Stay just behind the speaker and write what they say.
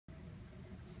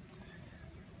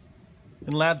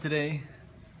In lab today,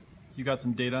 you got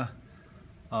some data.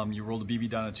 You rolled a BB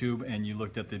down a tube and you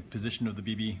looked at the position of the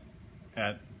BB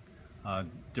at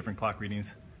different clock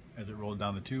readings as it rolled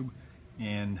down the tube.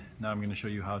 And now I'm going to show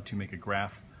you how to make a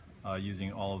graph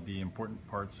using all of the important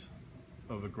parts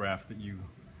of a graph that you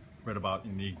read about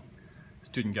in the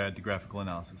Student Guide to Graphical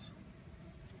Analysis.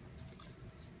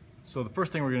 So the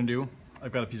first thing we're going to do,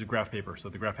 I've got a piece of graph paper, so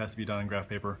the graph has to be done on graph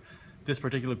paper. This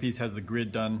particular piece has the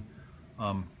grid done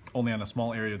only on a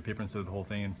small area of the paper instead of the whole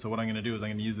thing. And so what I'm going to do is I'm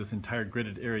going to use this entire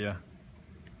gridded area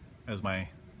as my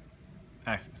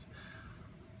axis.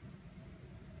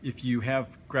 If you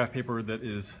have graph paper that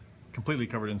is completely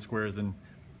covered in squares, then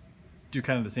do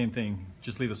kind of the same thing.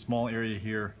 Just leave a small area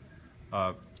here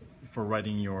for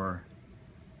writing your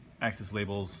axis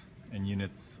labels and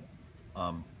units,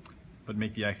 but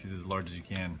make the axes as large as you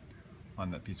can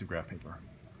on that piece of graph paper.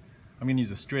 I'm going to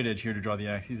use a straight edge here to draw the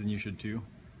axes, and you should too.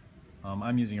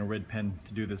 I'm using a red pen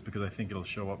to do this because I think it'll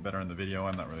show up better in the video.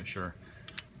 I'm not really sure.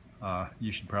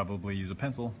 You should probably use a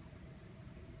pencil.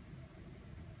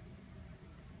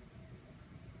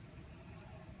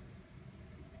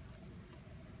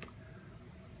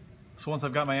 So once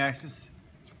I've got my axis,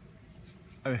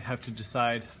 I have to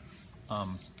decide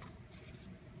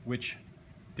which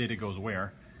data goes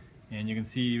where. And you can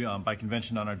see by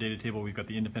convention on our data table, we've got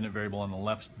the independent variable on the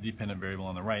left, the dependent variable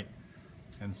on the right.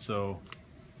 And so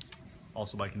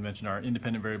also by convention, our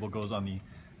independent variable goes on the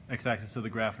x-axis of the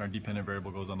graph and our dependent variable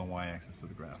goes on the y-axis of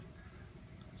the graph.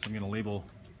 So I'm going to label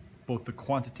both the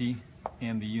quantity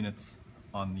and the units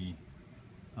on the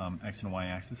x and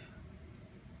y-axis.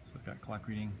 So I've got clock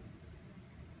reading.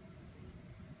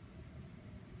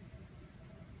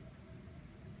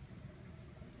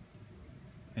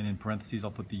 And in parentheses,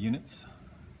 I'll put the units,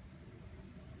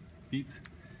 beats.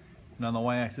 And on the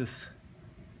y-axis,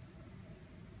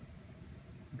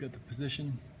 we've got the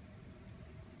position,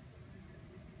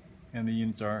 and the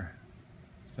units are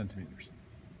centimeters.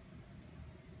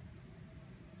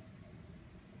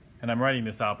 And I'm writing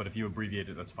this out, but if you abbreviate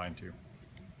it, that's fine too.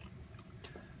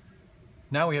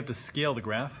 Now we have to scale the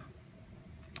graph.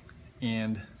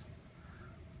 And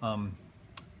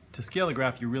to scale the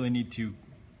graph, you really need to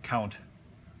count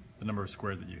the number of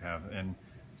squares that you have. And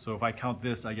so if I count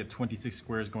this, I get 26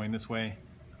 squares going this way,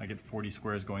 I get 40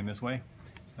 squares going this way.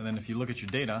 And then if you look at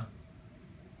your data,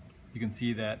 you can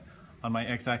see that on my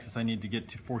x-axis I need to get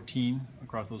to 14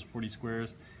 across those 40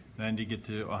 squares, and I need to get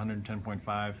to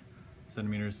 110.5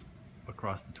 centimeters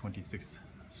across the 26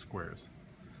 squares.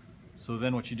 So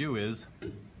then what you do is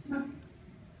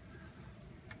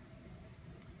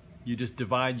you just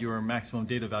divide your maximum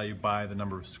data value by the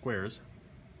number of squares.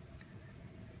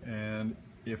 And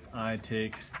if I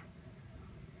take,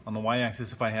 on the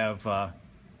y-axis, if I have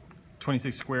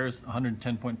 26 squares,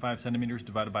 110.5 centimeters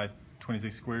divided by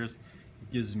 26 squares,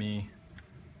 it gives me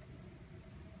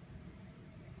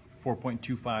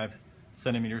 4.25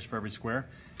 centimeters for every square.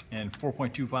 And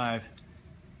 4.25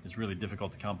 is really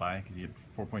difficult to count by because you get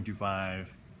 4.25,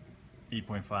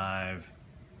 8.5,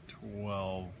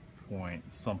 12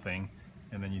 point something,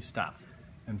 and then you stop.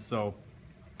 And so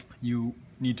you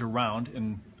need to round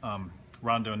and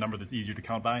round to a number that's easier to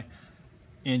count by,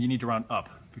 and you need to round up,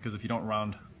 because if you don't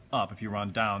round up, if you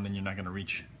round down, then you're not going to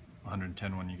reach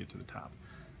 110 when you get to the top.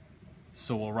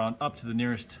 So we'll round up to the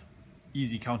nearest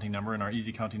easy counting number, and our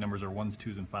easy counting numbers are 1s,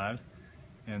 2s, and 5s.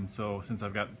 And so since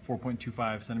I've got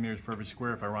 4.25 centimeters for every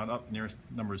square, if I round up, the nearest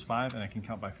number is 5, and I can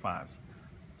count by 5s.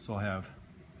 So I'll have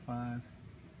 5,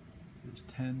 here's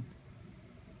 10,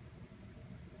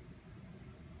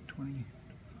 20,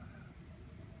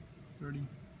 30,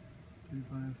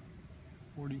 35,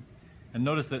 40. And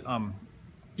notice that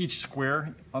each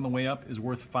square on the way up is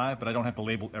worth 5, but I don't have to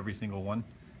label every single one.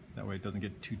 That way it doesn't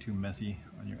get too messy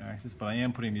on your axis. But I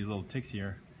am putting these little ticks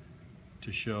here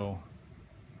to show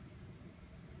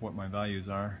what my values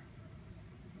are.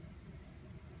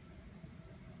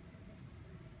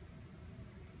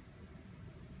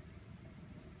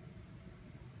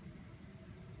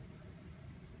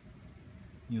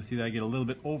 You'll see that I get a little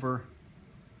bit over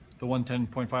the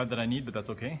 110.5 that I need, but that's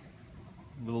okay.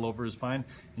 A little over is fine.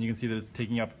 And you can see that it's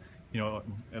taking up,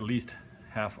 at least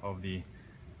half of the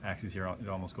axis here. It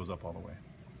almost goes up all the way.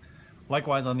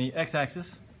 Likewise, on the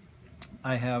x-axis,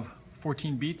 I have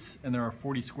 14 beats, and there are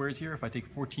 40 squares here. If I take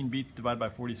 14 beats divided by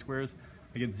 40 squares,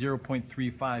 I get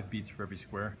 0.35 beats for every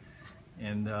square.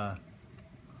 And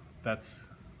that's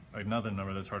another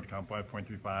number that's hard to count by,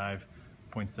 0.35,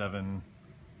 0.7,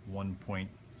 1 point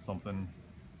something,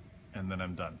 and then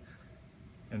I'm done.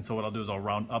 And so what I'll do is I'll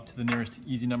round up to the nearest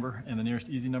easy number, and the nearest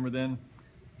easy number then,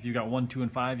 if you've got 1, 2,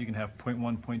 and 5, you can have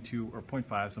 0.1, 0.2, or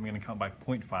 0.5, so I'm going to count by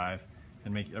 0.5,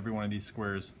 and make every one of these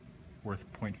squares worth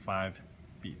 0.5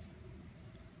 beats.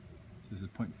 So this is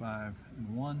 0.5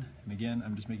 and 1, and again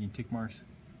I'm just making tick marks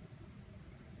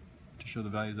to show the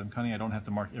values I'm counting. I don't have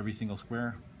to mark every single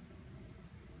square,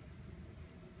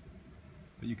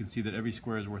 but you can see that every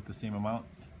square is worth the same amount.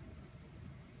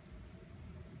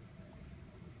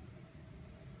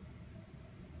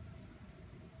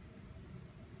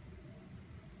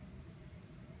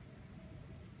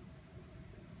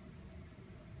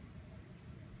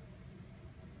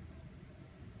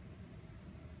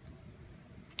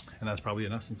 And that's probably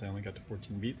enough since I only got to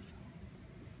 14 beats.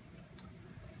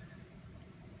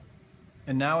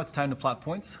 And now it's time to plot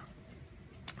points.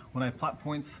 When I plot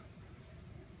points,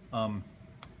 I'm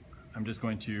just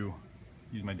going to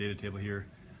use my data table here,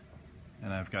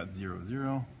 and I've got 0,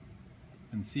 0.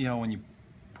 And see how when you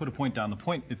put a point down, the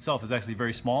point itself is actually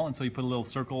very small, and so you put a little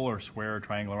circle or square or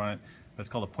triangle around it. That's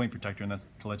called a point protector, and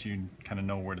that's to let you kind of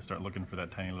know where to start looking for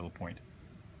that tiny little point.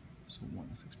 So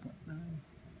 106.9.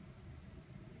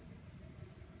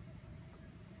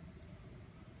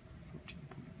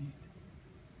 14.8.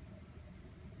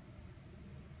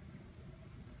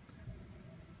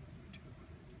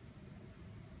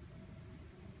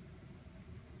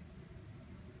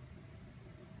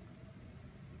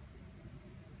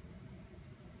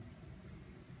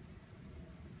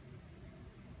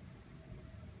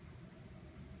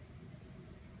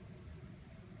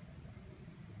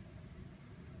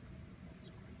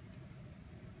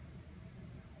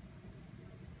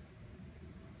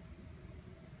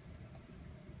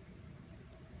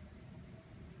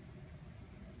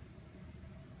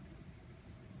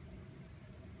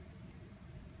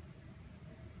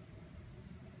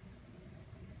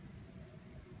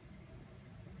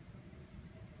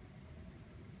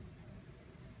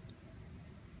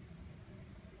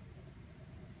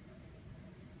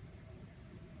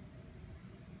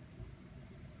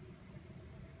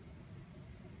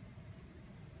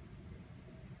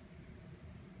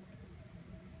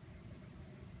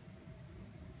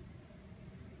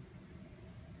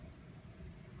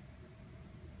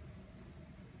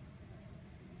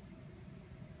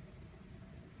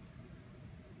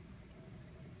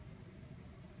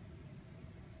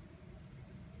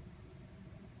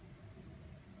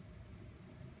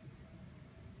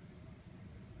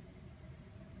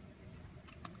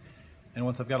 And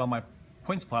once I've got all my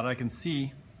points plotted, I can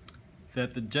see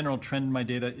that the general trend in my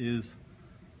data is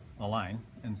a line.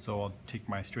 And so I'll take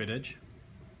my straight edge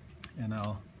and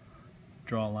I'll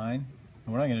draw a line.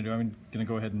 And what I'm going to do, I'm going to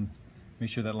go ahead and make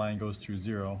sure that line goes through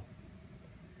 0.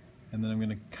 And then I'm going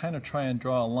to kind of try and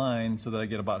draw a line so that I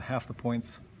get about half the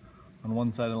points on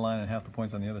one side of the line and half the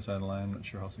points on the other side of the line. I'm not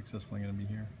sure how successful I'm going to be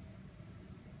here.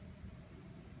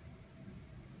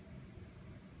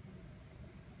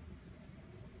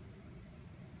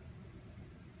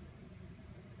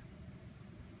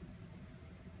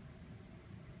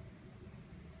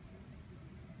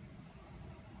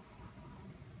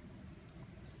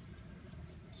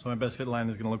 So my best fit line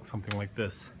is going to look something like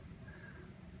this.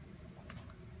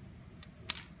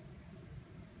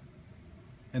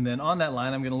 And then on that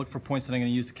line, I'm going to look for points that I'm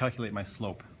going to use to calculate my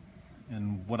slope.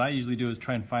 And what I usually do is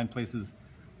try and find places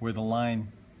where the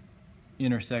line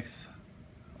intersects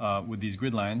with these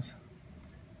grid lines.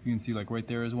 You can see like right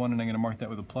there is one, and I'm going to mark that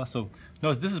with a plus. So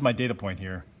notice this is my data point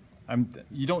here.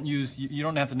 You don't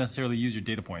have to necessarily use your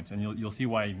data points, and you'll see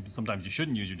why sometimes you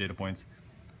shouldn't use your data points.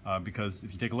 Because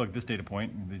if you take a look at this data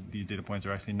point, these data points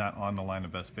are actually not on the line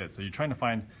of best fit. So you're trying to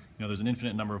find, there's an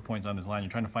infinite number of points on this line.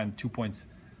 You're trying to find 2 points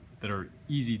that are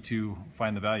easy to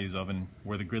find the values of, and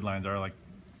where the grid lines are, like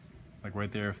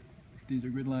right there. If these are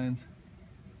grid lines,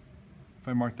 if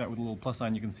I mark that with a little plus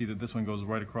sign, you can see that this one goes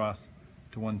right across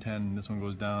to 110, and this one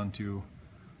goes down to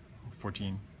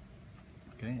 14.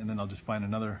 Okay, and then I'll just find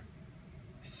another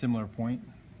similar point.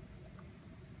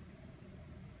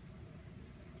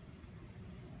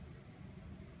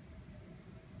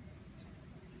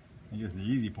 I guess the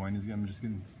easy point is I'm just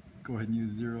going to go ahead and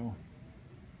use 0.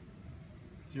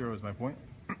 0 is my point.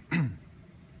 And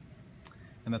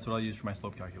that's what I'll use for my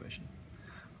slope calculation.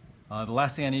 The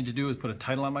last thing I need to do is put a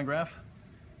title on my graph.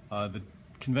 The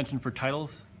convention for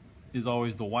titles is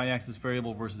always the y-axis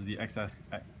variable versus the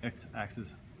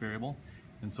x-axis variable.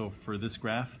 And so for this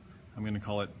graph, I'm going to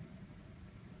call it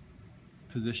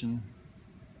position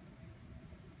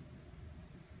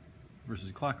versus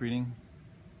clock reading.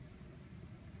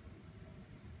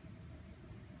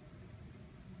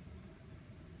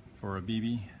 For a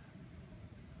BB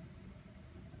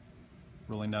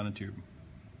rolling down a tube.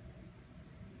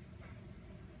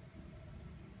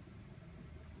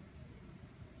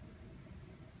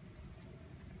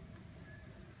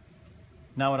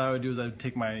 Now what I would do is I would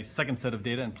take my second set of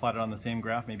data and plot it on the same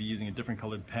graph, maybe using a different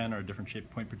colored pen or a different shaped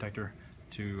point protector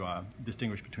to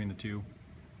distinguish between the two.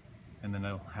 And then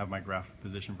I'll have my graph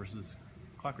position versus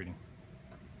clock reading.